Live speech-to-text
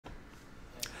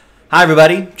Hi,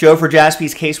 everybody. Joe for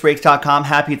JaspysCaseBreaks.com.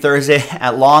 Happy Thursday.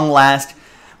 At long last,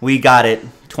 we got it.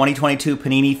 2022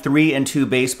 Panini 3-2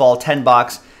 baseball, 10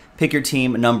 box. Pick your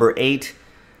team, number 8.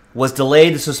 Was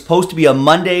delayed. This was supposed to be a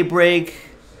Monday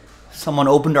break. Someone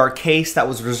opened our case that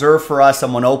was reserved for us.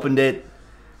 Someone opened it.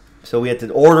 So we had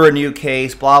to order a new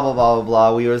case, blah, blah, blah, blah,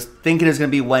 blah. We were thinking it was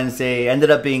going to be Wednesday.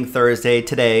 Ended up being Thursday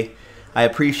today. I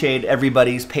appreciate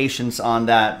everybody's patience on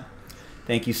that.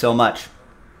 Thank you so much.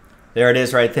 There it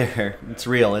is right there. It's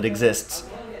real. It exists.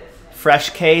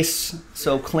 Fresh case.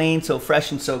 So clean, so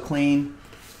fresh and so clean.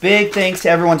 Big thanks to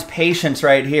everyone's patience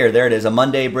right here. There it is, a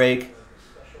Monday break.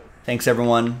 Thanks,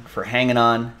 everyone, for hanging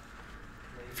on.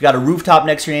 If you got a rooftop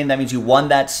next to your name, that means you won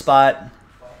that spot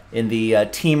in the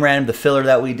team random, the filler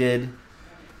that we did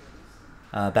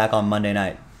back on Monday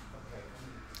night.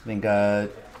 I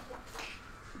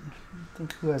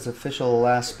think who has official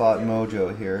last spot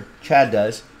mojo here? Chad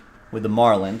does, with the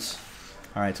Marlins.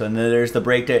 All right, so then there's the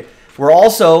break day. We're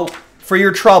also, for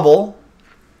your trouble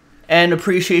and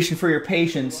appreciation for your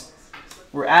patience,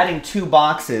 we're adding 2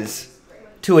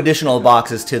 additional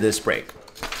boxes to this break.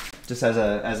 Just as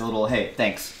a little, hey,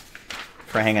 thanks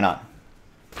for hanging on.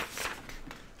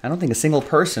 I don't think a single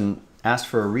person asked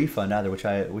for a refund either, which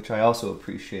I also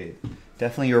appreciate.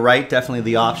 Definitely you're right, definitely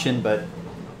the option, but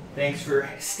thanks for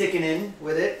sticking in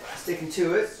with it, sticking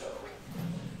to it.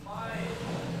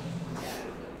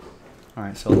 All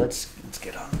right, so let's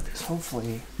get on with this.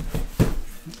 Hopefully, there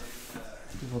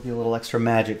will be a little extra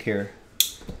magic here.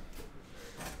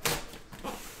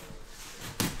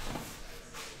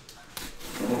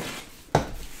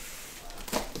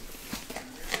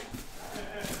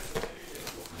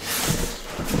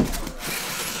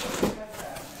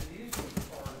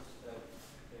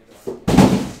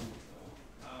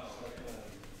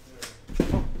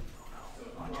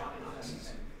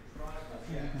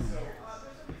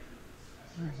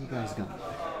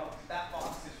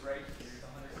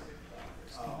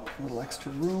 A little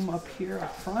extra room up here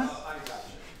up front.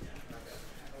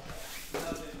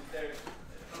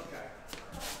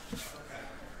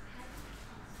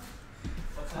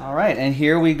 All right, and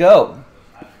here we go.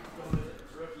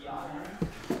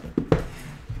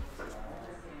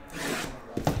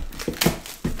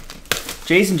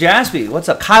 Jason Jaspy, what's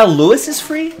up? Kyle Lewis is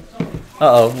free?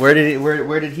 Uh-oh, where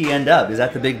did he end up? Is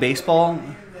that the big baseball?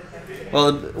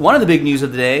 Well, one of the big news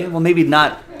of the day, well, maybe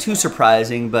not too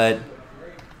surprising, but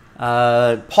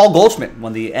Paul Goldschmidt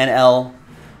won the NL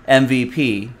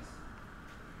MVP.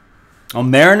 Oh,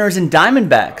 Mariners and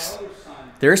Diamondbacks.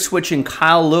 They're switching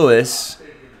Kyle Lewis.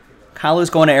 Kyle Lewis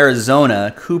going to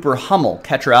Arizona. Cooper Hummel,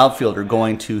 catcher outfielder,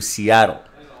 going to Seattle.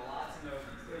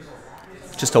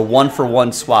 It's just a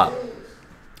 1-for-1 swap.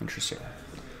 Interesting.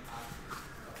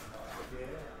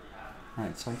 All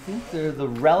right, so I think the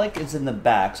relic is in the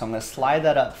back, so I'm going to slide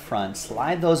that up front,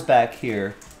 slide those back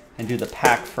here, and do the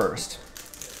pack first.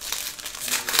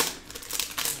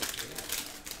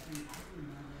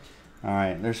 All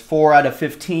right, there's 4 out of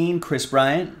 15. Chris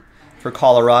Bryant for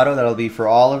Colorado. That'll be for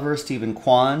Oliver. Stephen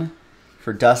Kwan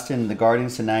for Dustin, the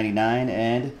Guardians to 99.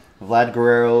 And Vlad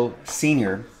Guerrero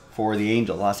Sr. for the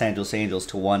Angels, Los Angeles Angels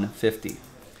to 150.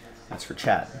 That's for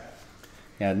Chad.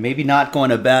 Yeah, maybe not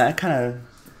going to bat. Kind of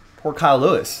poor Kyle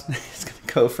Lewis. He's going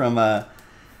to go from a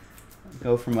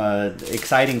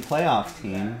exciting playoff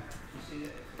team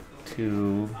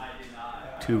to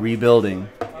rebuilding.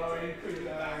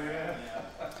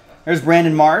 There's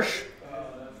Brandon Marsh.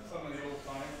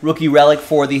 Rookie relic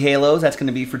for the Halos. That's going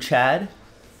to be for Chad.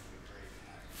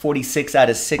 46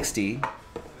 out of 60.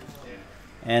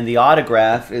 And the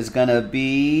autograph is going to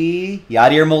be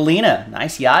Yadier Molina.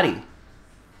 Nice Yadi.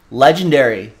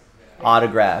 Legendary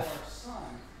autograph.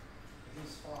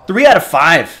 3 out of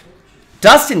 5.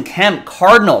 Dustin Kemp,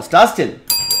 Cardinals. Dustin,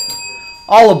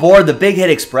 all aboard the Big Hit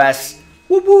Express.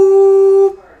 Whoop,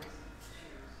 whoop.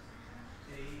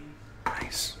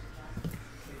 Nice.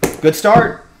 Good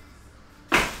start.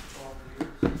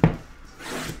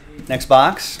 Next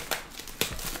box.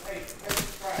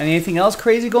 Anything else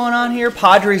crazy going on here?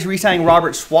 Padres re-signing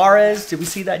Robert Suarez. Did we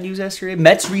see that news yesterday?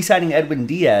 Mets re-signing Edwin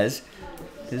Diaz.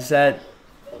 Is that?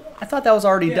 I thought that was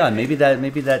already done. Maybe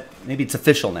it's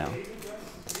official now.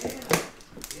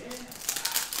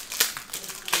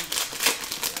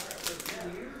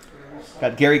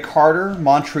 Got Gary Carter,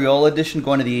 Montreal edition,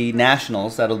 going to the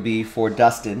Nationals. That'll be for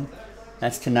Dustin.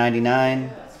 That's to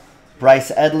 99.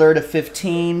 Bryce Edler to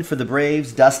 15 for the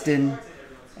Braves. Dustin.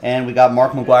 And we got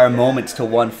Mark McGwire moments to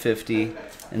 150.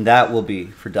 And that will be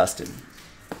for Dustin.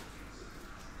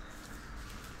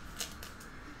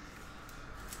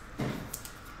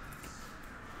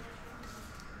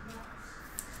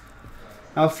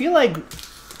 Now I feel like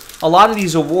a lot of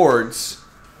these awards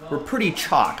were pretty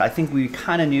chalk. I think we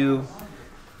kind of knew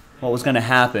what was going to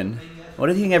happen. What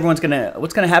do you think what's going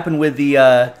to happen with the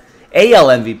AL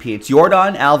MVP? It's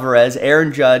Yordan Alvarez,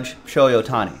 Aaron Judge, Shohei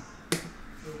Ohtani.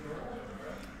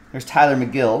 There's Tyler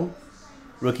McGill,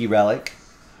 rookie relic,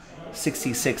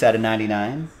 66 out of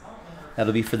 99.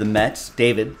 That'll be for the Mets,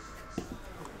 David.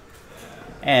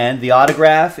 And the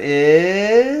autograph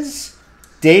is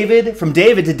from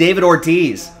David to David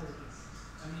Ortiz.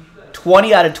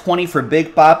 20 out of 20 for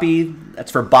Big Papi.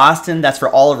 That's for Boston. That's for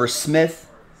Oliver Smith.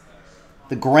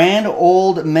 The grand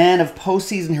old man of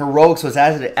postseason heroics was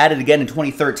added again in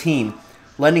 2013,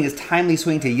 lending his timely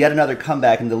swing to yet another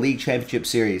comeback in the League Championship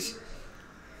Series.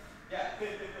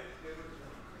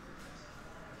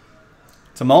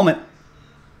 It's a moment.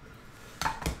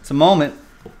 It's a moment.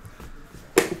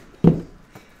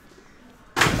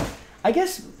 I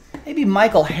guess maybe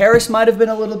Michael Harris might have been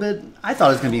a little bit. I thought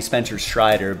it was going to be Spencer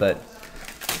Strider, but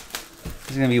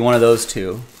it's going to be one of those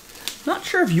two. Not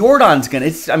sure if Yordan's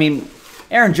going to. I mean,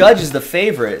 Aaron Judge is the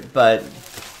favorite, but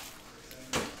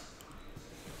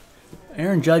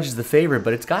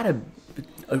it's got to.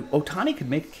 Ohtani could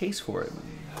make a case for it.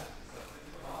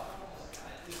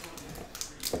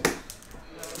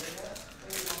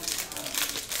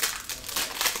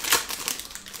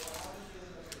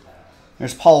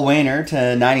 There's Paul Wainer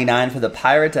to 99 for the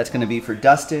Pirates. That's going to be for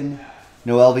Dustin.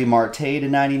 Noelvi Marte to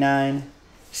 99.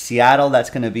 Seattle,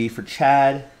 that's going to be for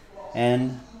Chad.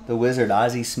 And the Wizard,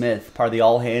 Ozzie Smith, part of the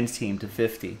all-hands team to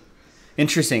 50.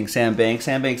 Interesting, Sam Banks.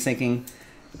 Sam Banks thinking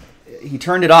he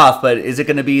turned it off, but is it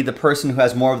going to be the person who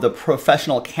has more of the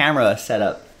professional camera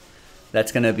setup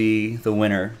that's going to be the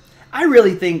winner? I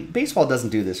really think baseball doesn't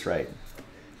do this right.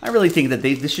 I really think that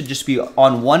this should just be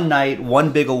on one night,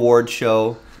 one big award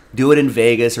show. Do it in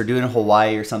Vegas or do it in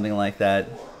Hawaii or something like that.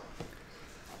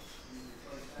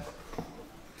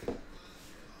 I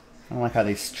don't like how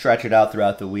they stretch it out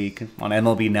throughout the week on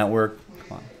MLB Network.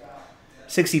 Come on.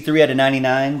 63 out of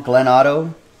 99, Glenn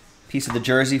Otto. Piece of the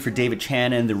jersey for David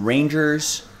Chan and the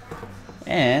Rangers.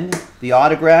 And the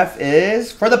autograph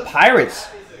is for the Pirates.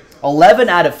 11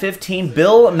 out of 15,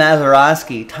 Bill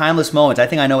Mazeroski. Timeless moments. I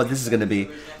think I know what this is going to be.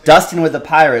 Dustin with the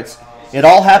Pirates. It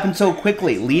all happened so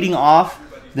quickly, leading off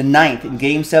the 9th in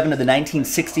Game 7 of the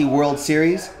 1960 World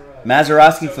Series.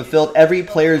 Mazeroski fulfilled every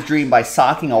player's dream by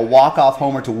socking a walk-off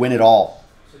homer to win it all.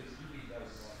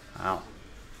 Wow.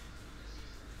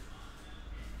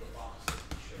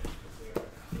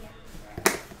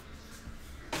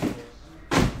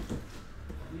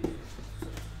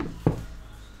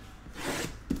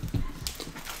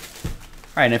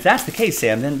 All right, and if that's the case,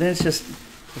 Sam, then it's just,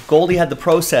 if Goldie had the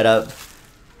pro setup,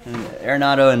 and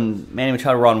Arenado and Manny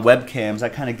Machado were on webcams,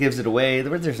 that kind of gives it away.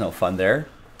 There's no fun there.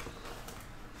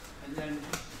 And then,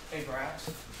 hey,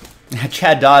 Brax.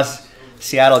 Chad Dawes,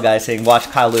 Seattle guy, saying, watch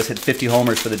Kyle Lewis hit 50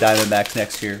 homers for the Diamondbacks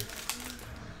next year.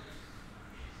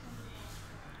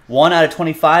 1 out of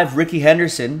 25, Ricky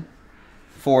Henderson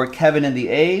for Kevin and the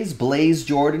A's. Blaze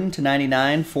Jordan to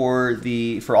 99 for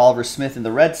Oliver Smith and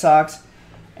the Red Sox.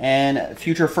 And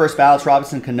future first ballots,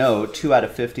 Robinson Cano, 2 out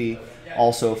of 50,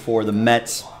 also for the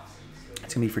Mets.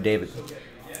 It's going to be for David.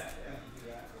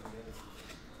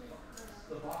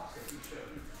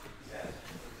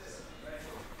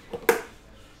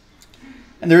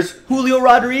 And there's Julio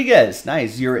Rodriguez.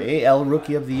 Nice. Your AL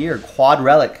Rookie of the Year. Quad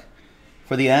relic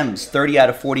for the M's. 30 out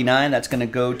of 49. That's going to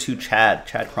go to Chad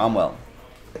Cromwell.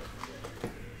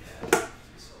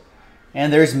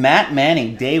 And there's Matt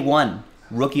Manning, day 1.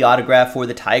 Rookie autograph for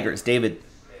the Tigers. David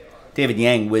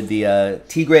Yang with the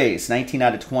Tigres, 19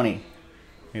 out of 20. Here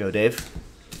you go, Dave.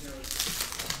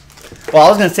 Well, I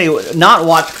was going to say, not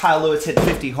watch Kyle Lewis hit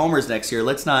 50 homers next year.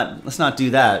 Let's not do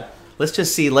that. Let's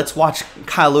just see. Let's watch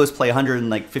Kyle Lewis play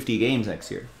 150 games next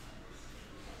year.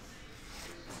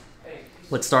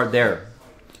 Let's start there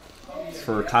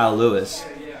for Kyle Lewis.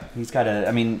 He's got to.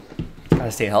 I mean, got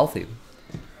to stay healthy.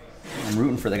 I'm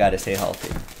rooting for the guy to stay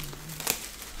healthy.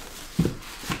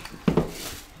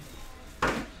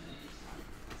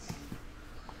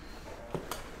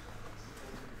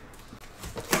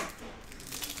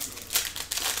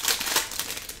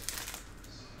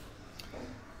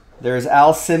 There's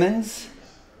Al Simmons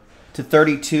to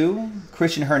 32,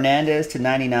 Christian Hernandez to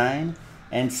 99,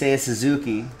 and Seiya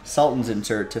Suzuki, Sultan's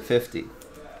insert, to 50.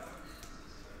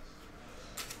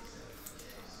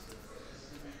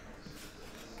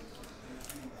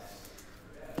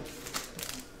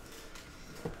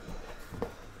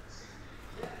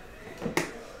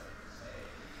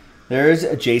 There's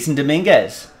Jason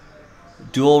Dominguez,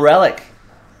 dual relic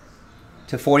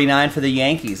to 49 for the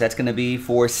Yankees. That's going to be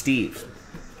for Steve.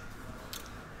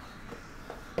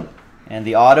 And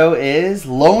the auto is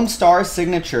Lone Star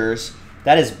Signatures.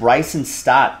 That is Bryson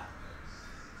Stott.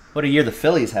 What a year the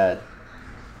Phillies had.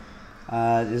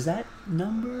 Is that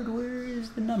numbered? Where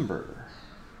is the number?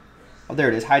 Oh, there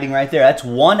it is, hiding right there. That's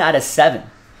 1 out of 7.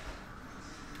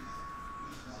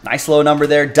 Nice low number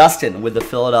there. Dustin with the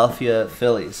Philadelphia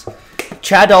Phillies.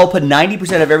 Chad Dahl put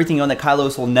 90% of everything on that Kyle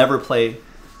Lewis will never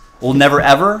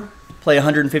ever play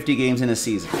 150 games in a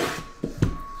season.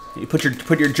 You put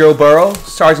your Joe Burrow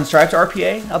Stars and Stripes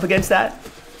RPA up against that.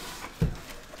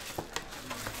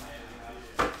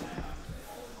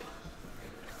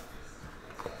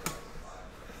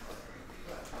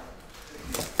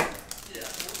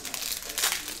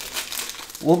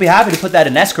 We'll be happy to put that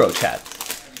in escrow, chat,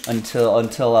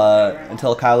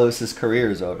 until Kyle Lewis's career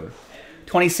is over.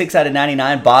 26 out of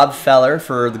 99. Bob Feller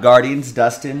for the Guardians.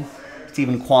 Dustin.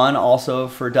 Stephen Kwan also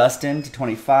for Dustin to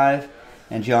 25.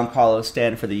 And Giancarlo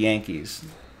Stanton for the Yankees.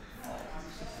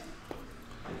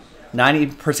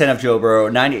 90% of Joe Burrow.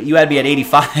 90. You had me at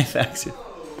 85, actually.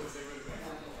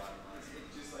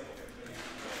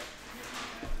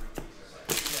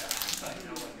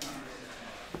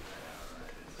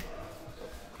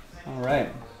 All right.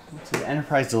 What's an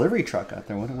Enterprise delivery truck out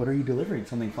there? What are you delivering?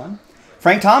 Something fun?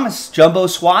 Frank Thomas, jumbo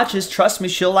swatches. Trust me,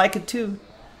 she'll like it too.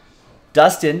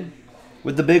 Dustin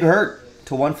with the big hurt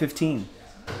to 115.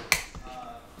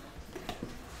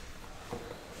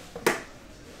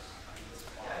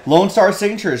 Lone Star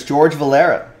Signatures, George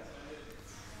Valera.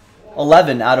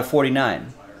 11 out of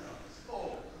 49.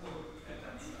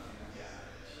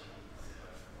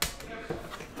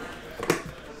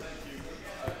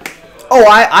 Oh,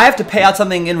 I have to pay out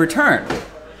something in return.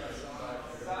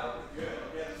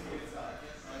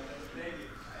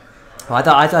 Well,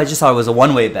 I just thought it was a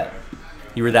one-way bet.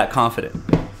 You were that confident.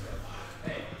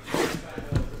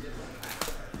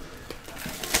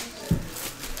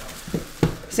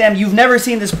 Sam, you've never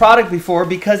seen this product before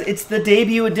because it's the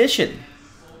debut edition.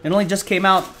 It only just came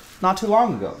out not too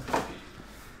long ago.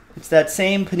 It's that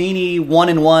same Panini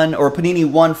 1-in-1 or Panini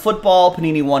 1 football,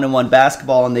 Panini 1-in-1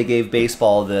 basketball, and they gave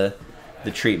baseball the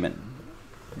treatment,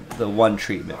 the one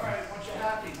treatment.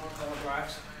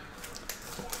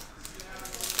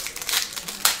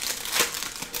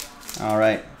 All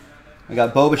right, we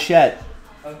got Bo Bichette.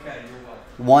 Okay, you're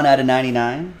welcome. 1 out of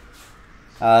 99.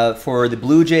 For the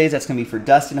Blue Jays, that's going to be for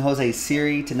Dustin. Jose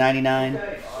Siri to 99.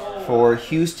 For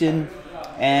Houston,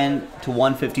 and to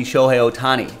 150, Shohei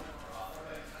Ohtani.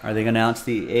 Are they going to announce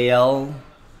the AL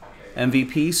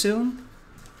MVP soon?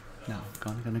 No,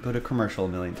 going to go to commercial a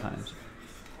million times.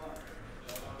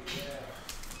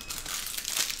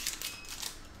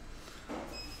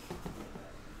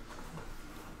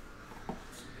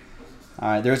 All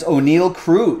right, there's O'Neal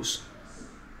Cruz.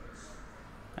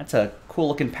 That's a cool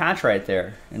looking patch right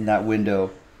there in that window.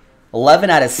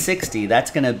 11 out of 60. That's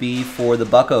going to be for the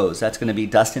Buccos. That's going to be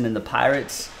Dustin and the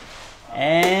Pirates.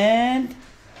 And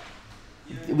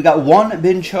we got one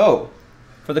Bin Cho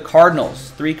for the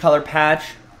Cardinals. 3-color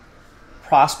patch.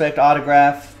 Prospect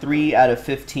autograph. 3 out of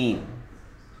 15.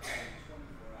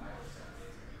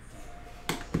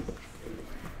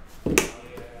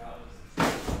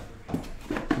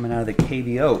 Coming out of the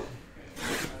KBO.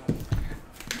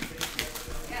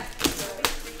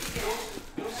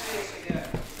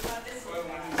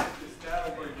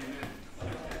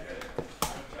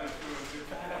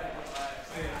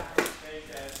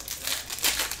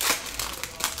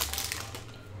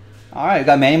 All right, we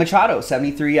got Manny Machado,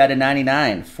 73 out of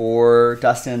 99 for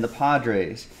Dustin and the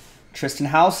Padres. Tristan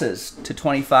Houses to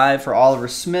 25 for Oliver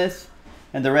Smith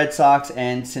and the Red Sox,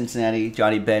 and Cincinnati,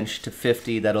 Johnny Bench to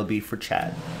 50. That'll be for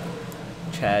Chad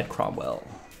Cromwell.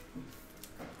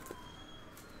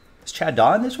 Is Chad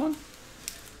Daw in this one?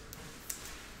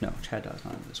 No, Chad Daw's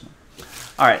not in this one.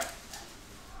 All right,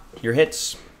 your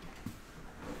hits.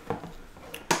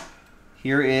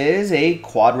 Here is a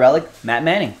quad relic, Matt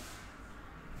Manning.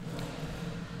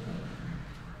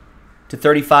 To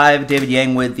 35, David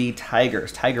Yang with the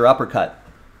Tigers. Tiger uppercut.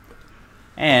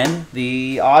 And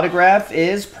the autograph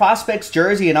is Prospects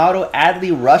jersey and auto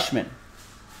Adley Rushman.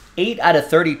 8 out of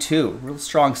 32. Real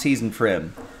strong season for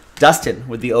him. Dustin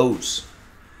with the O's.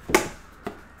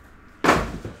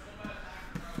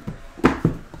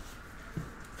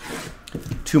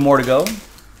 Two more to go.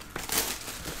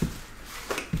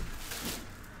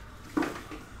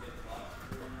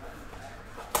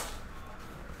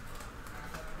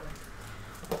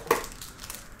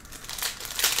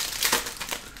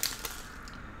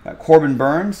 Got Corbin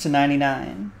Burns to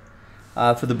 99.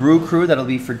 For the Brew Crew, that'll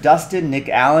be for Dustin. Nick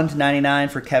Allen to 99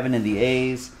 for Kevin and the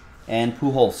A's. And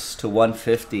Pujols to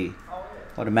 150.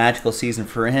 What a magical season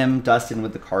for him. Dustin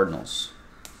with the Cardinals.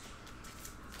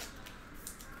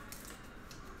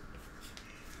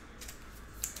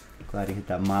 Glad he hit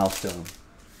that milestone.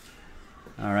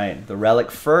 All right, the relic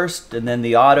first, and then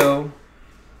the auto.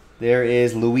 There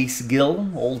is Luis Gil,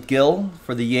 old Gil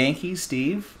for the Yankees,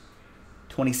 Steve.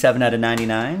 27 out of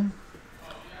 99.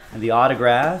 And the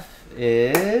autograph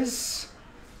is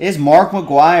Mark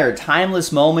McGwire.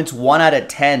 Timeless Moments, 1 out of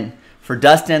 10 for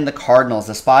Dustin and the Cardinals.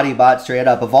 The spot he bought straight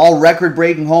up. Of all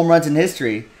record-breaking home runs in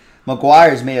history,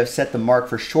 McGwire's may have set the mark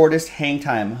for shortest hang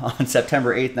time on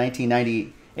September 8th,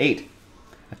 1998.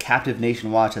 A captive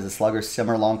nation watched as the slugger's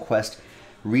summer-long quest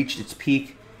reached its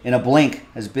peak in a blink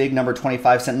as big number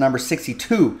 25 sent number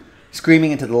 62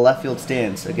 screaming into the left field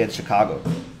stands against Chicago.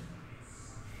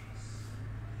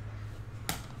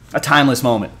 A timeless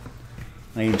moment,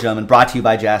 ladies and gentlemen, brought to you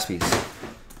by Jaspy's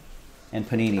and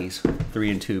Panini's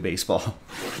 3-2 baseball.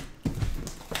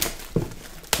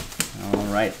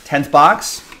 All right, 10th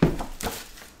box.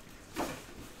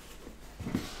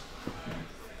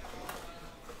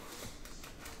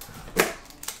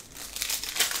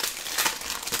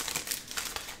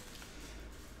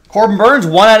 Corbin Burns,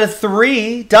 1 out of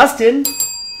 3. Dustin,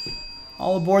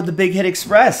 all aboard the Big Hit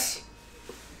Express.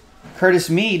 Curtis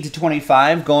Mead to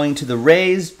 25, going to the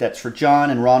Rays. That's for John.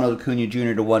 And Ronald Acuna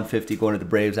Jr. to 150, going to the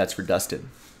Braves. That's for Dustin.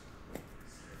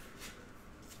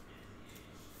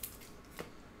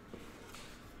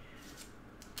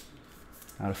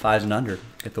 Out of 5s and under,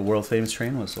 get the world famous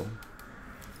train whistle.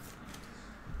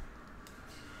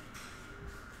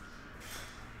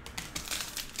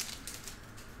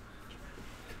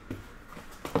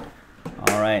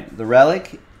 All right, the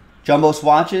relic, jumbo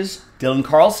swatches, Dylan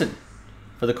Carlson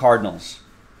for the Cardinals.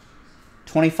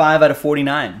 25 out of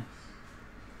 49.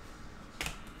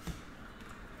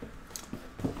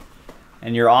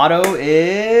 And your auto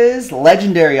is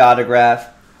legendary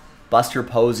autograph, Buster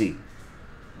Posey.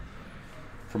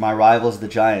 For my rivals, the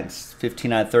Giants.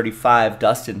 15 out of 35,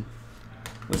 Dustin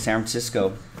with San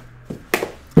Francisco.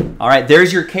 All right,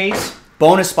 there's your case.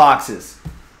 Bonus boxes.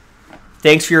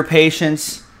 Thanks for your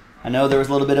patience. I know there was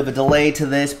a little bit of a delay to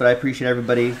this, but I appreciate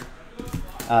everybody's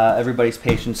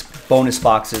patience. Bonus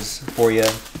boxes for you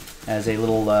as a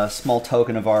little small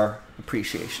token of our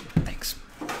appreciation. Thanks.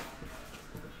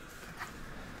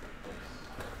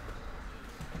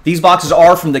 These boxes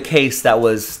are from the case that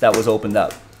was opened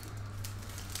up.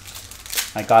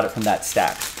 I got it from that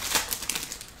stack.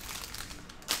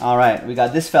 All right, we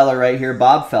got this fella right here,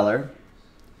 Bob Feller,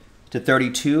 to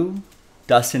 32,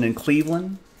 Dustin in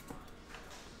Cleveland.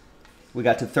 We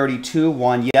got to 32,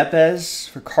 Juan Yepes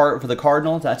for the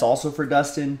Cardinals. That's also for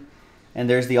Dustin. And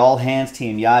there's the all hands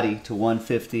team, Yachty to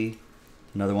 150.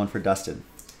 Another one for Dustin.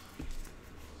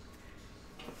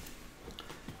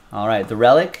 All right, the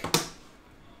relic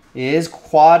is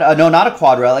no, not a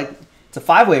quad relic. It's a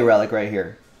 5-way relic right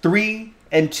here. 3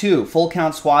 and 2, full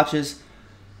count swatches.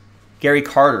 Gary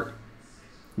Carter,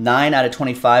 9 out of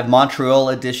 25. Montreal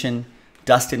edition.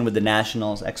 Dustin with the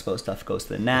Nationals. Expo stuff goes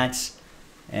to the Nats.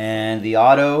 And the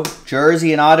auto,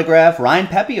 jersey and autograph, Ryan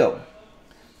Pepio.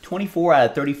 24 out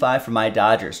of 35 for my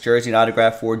Dodgers. Jersey and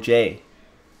autograph for Jay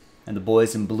and the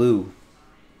boys in blue.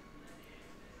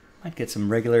 Might get some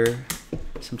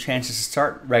chances to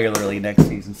start regularly next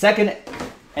season. Second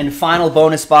and final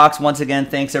bonus box. Once again,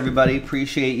 thanks everybody.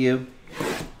 Appreciate you.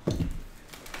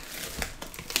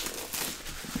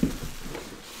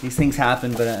 These things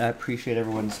happen, but I appreciate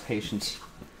everyone's patience.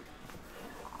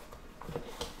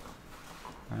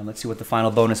 All right, let's see what the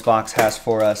final bonus box has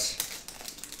for us.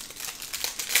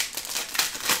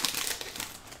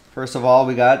 First of all,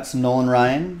 we got some Nolan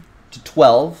Ryan to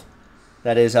 12.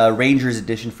 That is Rangers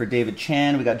edition for David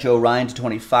Chan. We got Joe Ryan to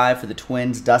 25 for the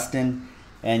Twins, Dustin,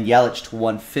 and Yelich to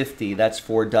 150. That's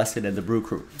for Dustin and the Brew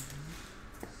Crew.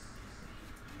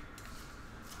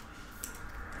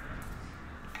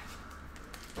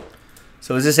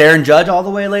 So is this Aaron Judge all the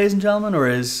way, ladies and gentlemen, or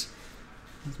is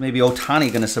maybe Ohtani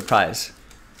going to surprise?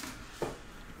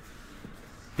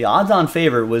 The odds-on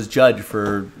favorite was Judge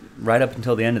for right up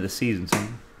until the end of the season. So.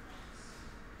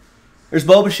 There's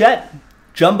Bo Bichette.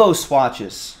 Jumbo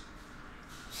swatches.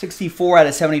 64 out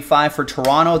of 75 for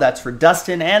Toronto. That's for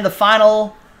Dustin. And the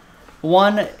final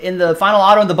one in the final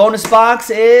auto in the bonus box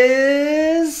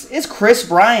is Chris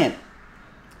Bryant.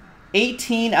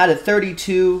 18 out of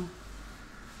 32.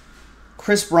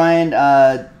 Chris Bryant,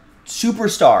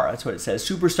 superstar. That's what it says.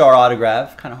 Superstar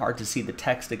autograph. Kind of hard to see the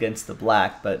text against the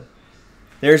black, but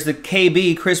there's the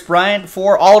KB Chris Bryant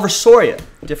for Oliver Soria.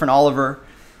 Different Oliver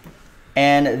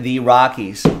and the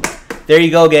Rockies. There you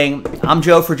go, gang. I'm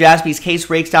Joe for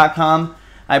JaspysCaseBreaks.com.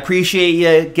 I appreciate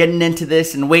you getting into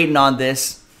this and waiting on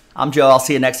this. I'm Joe. I'll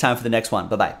see you next time for the next one.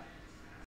 Bye-bye.